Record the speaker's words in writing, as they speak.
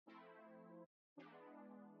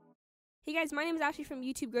Hey guys, my name is Ashley from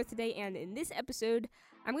YouTube Growth Today, and in this episode,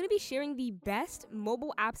 I'm going to be sharing the best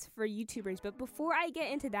mobile apps for YouTubers. But before I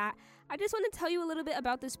get into that, I just want to tell you a little bit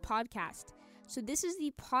about this podcast. So this is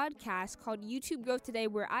the podcast called YouTube Growth Today,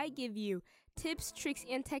 where I give you tips, tricks,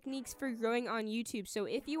 and techniques for growing on YouTube. So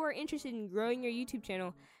if you are interested in growing your YouTube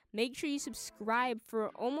channel, make sure you subscribe for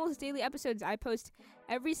almost daily episodes. I post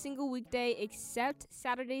every single weekday except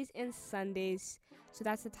Saturdays and Sundays. So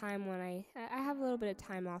that's the time when I have a little bit of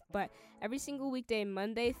time off, but every single weekday,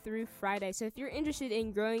 Monday through Friday. So if you're interested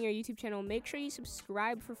in growing your YouTube channel, make sure you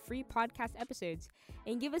subscribe for free podcast episodes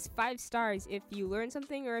and give us 5 stars if you learned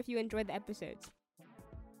something or if you enjoyed the episodes.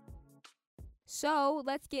 So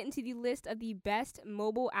let's get into the list of the best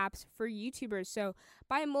mobile apps for YouTubers. So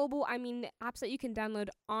by mobile, I mean apps that you can download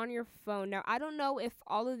on your phone. Now, I don't know if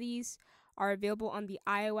all of these are available on the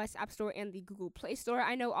iOS App Store and the Google Play Store.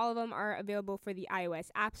 I know all of them are available for the iOS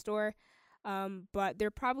App Store, but there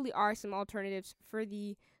probably are some alternatives for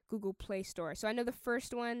the Google Play Store. So I know the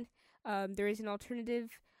first one, there is an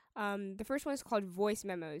alternative. The first one is called Voice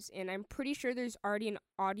Memos, and I'm pretty sure there's already an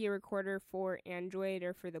audio recorder for Android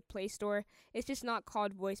or for the Play Store. It's just not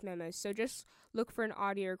called Voice Memos, so just look for an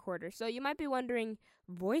audio recorder. So you might be wondering,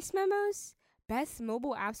 Voice Memos? Best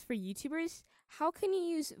mobile apps for YouTubers? How can you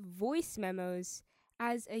use Voice Memos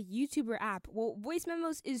as a YouTuber app? Well, Voice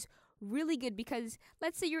Memos is really good because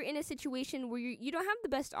let's say you're in a situation where you don't have the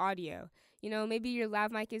best audio. You know, maybe your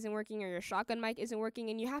lav mic isn't working or your shotgun mic isn't working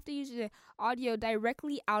and you have to use the audio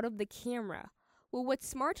directly out of the camera. Well, what's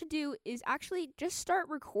smart to do is actually just start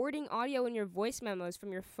recording audio in your Voice Memos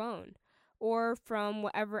from your phone or from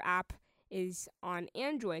whatever app is on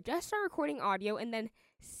Android. Just start recording audio and then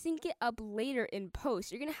sync it up later in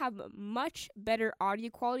post. You're going to have much better audio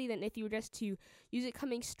quality than if you were just to use it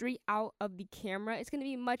coming straight out of the camera. It's going to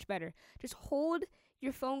be much better. Just hold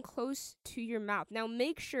your phone close to your mouth. Now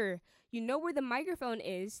make sure you know where the microphone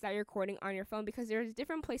is that you're recording on your phone because there's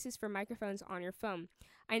different places for microphones on your phone.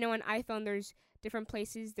 I know on iPhone there's different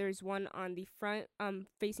places. There's one on the front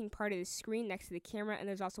facing part of the screen next to the camera, and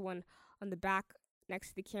there's also one on the back next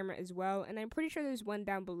to the camera as well, and I'm pretty sure there's one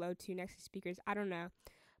down below too next to speakers. I don't know,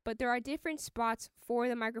 but there are different spots for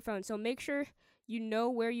the microphone, so make sure you know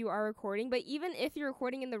where you are recording. But even if you're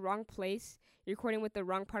recording in the wrong place, you're recording with the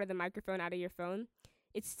wrong part of the microphone out of your phone,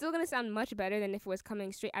 it's still going to sound much better than if it was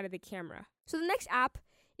coming straight out of the camera. So the next app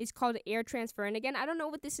is called Air Transfer, and again, I don't know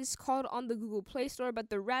what this is called on the Google Play Store, but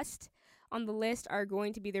the rest on the list are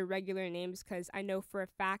going to be their regular names because I know for a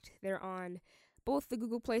fact they're on both the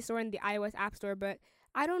Google Play Store and the iOS App Store, but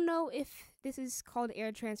I don't know if this is called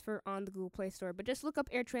Air Transfer on the Google Play Store, but just look up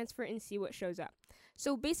Air Transfer and see what shows up.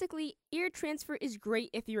 So basically, Air Transfer is great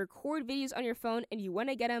if you record videos on your phone and you want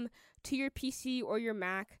to get them to your PC or your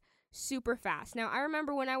Mac super fast. Now, I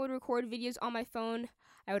remember when I would record videos on my phone,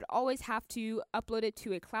 I would always have to upload it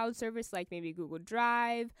to a cloud service like maybe Google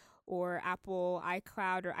Drive or Apple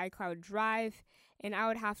iCloud or iCloud Drive, and I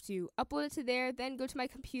would have to upload it to there, then go to my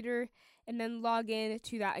computer, and then log in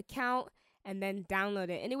to that account, and then download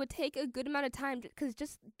it. And it would take a good amount of time because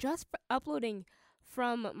just uploading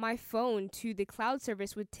from my phone to the cloud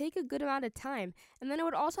service would take a good amount of time. And then I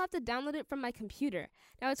would also have to download it from my computer.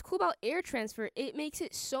 Now, what's cool about Air Transfer, it makes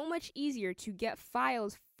it so much easier to get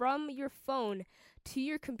files from your phone to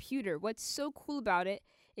your computer. What's so cool about it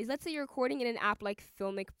is, let's say you're recording in an app like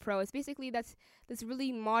Filmic Pro. It's basically this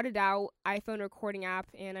really modded out iPhone recording app,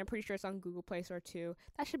 and I'm pretty sure it's on Google Play Store too.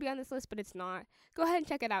 That should be on this list, but it's not. Go ahead and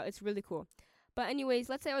check it out. It's really cool. But anyways,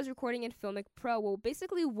 let's say I was recording in Filmic Pro. Well,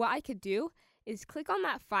 basically what I could do is click on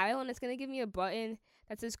that file, and it's going to give me a button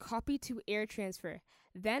that says copy to Air Transfer.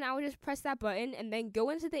 Then I would just press that button and then go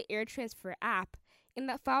into the Air Transfer app, and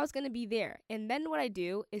that file is going to be there. And then what I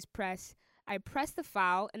do is I press the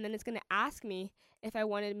file, and then it's going to ask me if I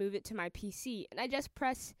want to move it to my PC. And I just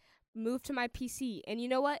press move to my PC. And you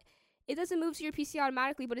know what? It doesn't move to your PC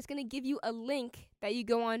automatically, but it's going to give you a link that you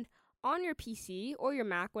go on your PC or your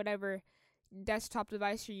Mac, whatever desktop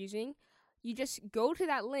device you're using. You just go to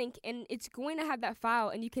that link and it's going to have that file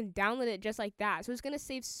and you can download it just like that. So it's going to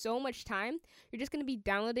save so much time. You're just going to be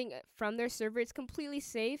downloading it from their server. It's completely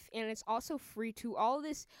safe and it's also free too. All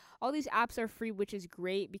these apps are free, which is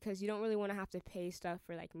great because you don't really want to have to pay stuff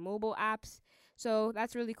for like mobile apps. So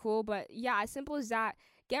that's really cool. But yeah, as simple as that.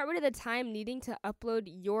 Get rid of the time needing to upload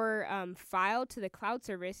your file to the cloud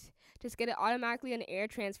service. Just get it automatically on Air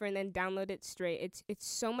Transfer and then download it straight. It's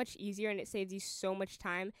so much easier and it saves you so much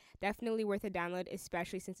time. Definitely worth a download,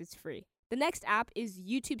 especially since it's free. The next app is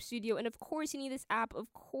YouTube Studio, and of course you need this app,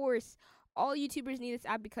 of course, All YouTubers need this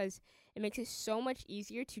app because it makes it so much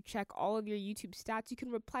easier to check all of your YouTube stats. You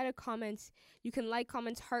can reply to comments, you can like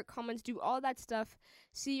comments, heart comments, do all that stuff,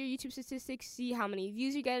 see your YouTube statistics, see how many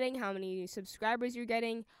views you're getting, how many subscribers you're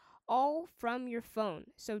getting, all from your phone.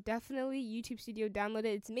 So definitely YouTube Studio, download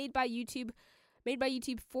it. It's made by YouTube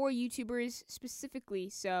for YouTubers specifically,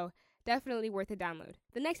 so definitely worth a download.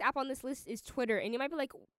 The next app on this list is Twitter, and you might be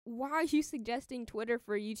like, why are you suggesting Twitter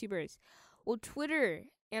for YouTubers? Well, Twitter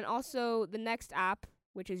and also the next app,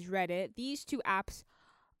 which is Reddit, these two apps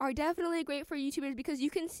are definitely great for YouTubers because you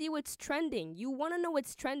can see what's trending. You want to know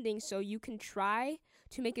what's trending so you can try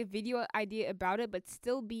to make a video idea about it but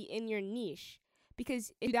still be in your niche.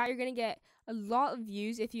 Because if that, you're going to get a lot of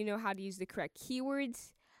views if you know how to use the correct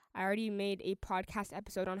keywords. I already made a podcast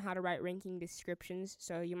episode on how to write ranking descriptions,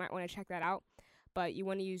 so you might want to check that out. But you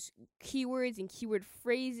want to use keywords and keyword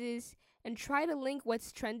phrases and try to link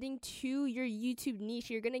what's trending to your YouTube niche.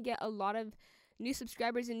 You're going to get a lot of new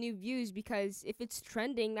subscribers and new views because if it's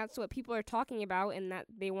trending, that's what people are talking about and that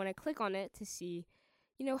they want to click on it to see,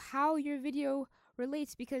 how your video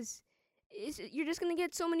relates because you're just going to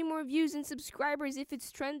get so many more views and subscribers if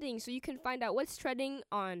it's trending. So you can find out what's trending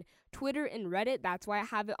on Twitter and Reddit. That's why I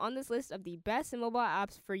have it on this list of the best mobile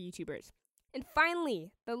apps for YouTubers. And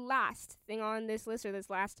finally, the last thing on this list, or this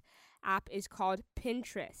last app, is called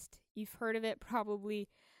Pinterest. You've heard of it probably.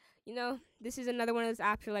 This is another one of those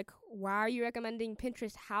apps you're like, why are you recommending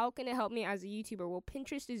Pinterest? How can it help me as a YouTuber? Well,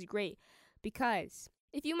 Pinterest is great because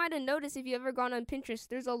if you might have noticed, if you've ever gone on Pinterest,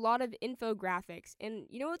 there's a lot of infographics. And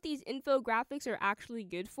you know what these infographics are actually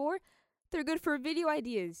good for? They're good for video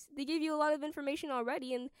ideas. They give you a lot of information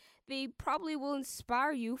already, and they probably will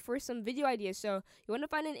inspire you for some video ideas. So you want to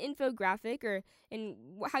find an infographic, and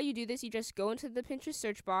how you do this, you just go into the Pinterest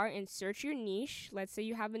search bar and search your niche. Let's say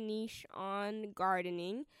you have a niche on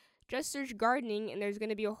gardening. Just search gardening, and there's going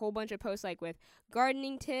to be a whole bunch of posts like with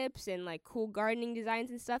gardening tips and like cool gardening designs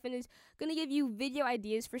and stuff, and it's going to give you video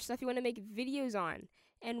ideas for stuff you want to make videos on.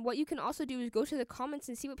 And what you can also do is go to the comments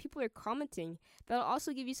and see what people are commenting. That'll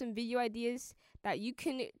also give you some video ideas that you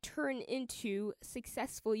can turn into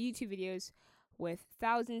successful YouTube videos with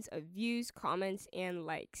thousands of views, comments, and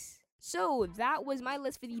likes. So that was my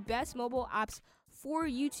list for the best mobile apps for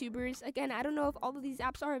YouTubers. Again, I don't know if all of these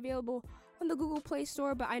apps are available on the Google Play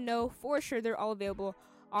Store, but I know for sure they're all available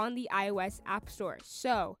on the iOS App Store.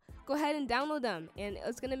 So go ahead and download them, and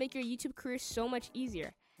it's going to make your YouTube career so much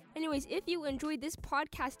easier. Anyways, if you enjoyed this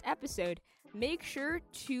podcast episode, make sure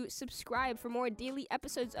to subscribe for more daily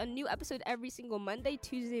episodes, a new episode every single Monday,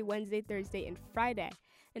 Tuesday, Wednesday, Thursday, and Friday.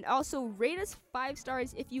 And also rate us 5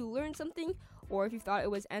 stars if you learned something or if you thought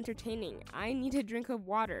it was entertaining. I need a drink of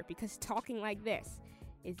water because talking like this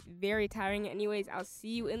is very tiring. Anyways, I'll see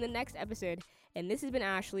you in the next episode. And this has been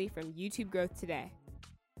Ashley from YouTube Growth Today.